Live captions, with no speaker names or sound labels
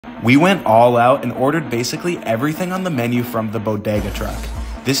We went all out and ordered basically everything on the menu from the Bodega truck.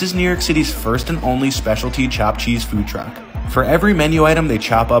 This is New York City's first and only specialty chopped cheese food truck. For every menu item, they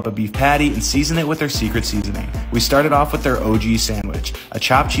chop up a beef patty and season it with their secret seasoning. We started off with their OG sandwich, a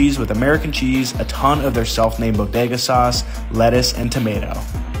chopped cheese with American cheese, a ton of their self-named Bodega sauce, lettuce, and tomato.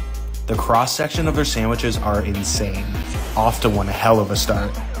 The cross-section of their sandwiches are insane. Off to one hell of a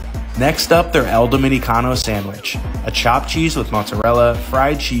start. Next up, their El Dominicano sandwich, a chopped cheese with mozzarella,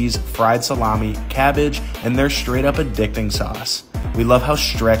 fried cheese, fried salami, cabbage, and their straight-up addicting sauce. We love how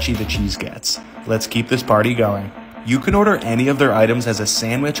stretchy the cheese gets. Let's keep this party going. You can order any of their items as a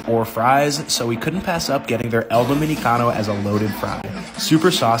sandwich or fries, so we couldn't pass up getting their El Dominicano as a loaded fry, super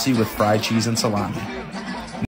saucy with fried cheese and salami.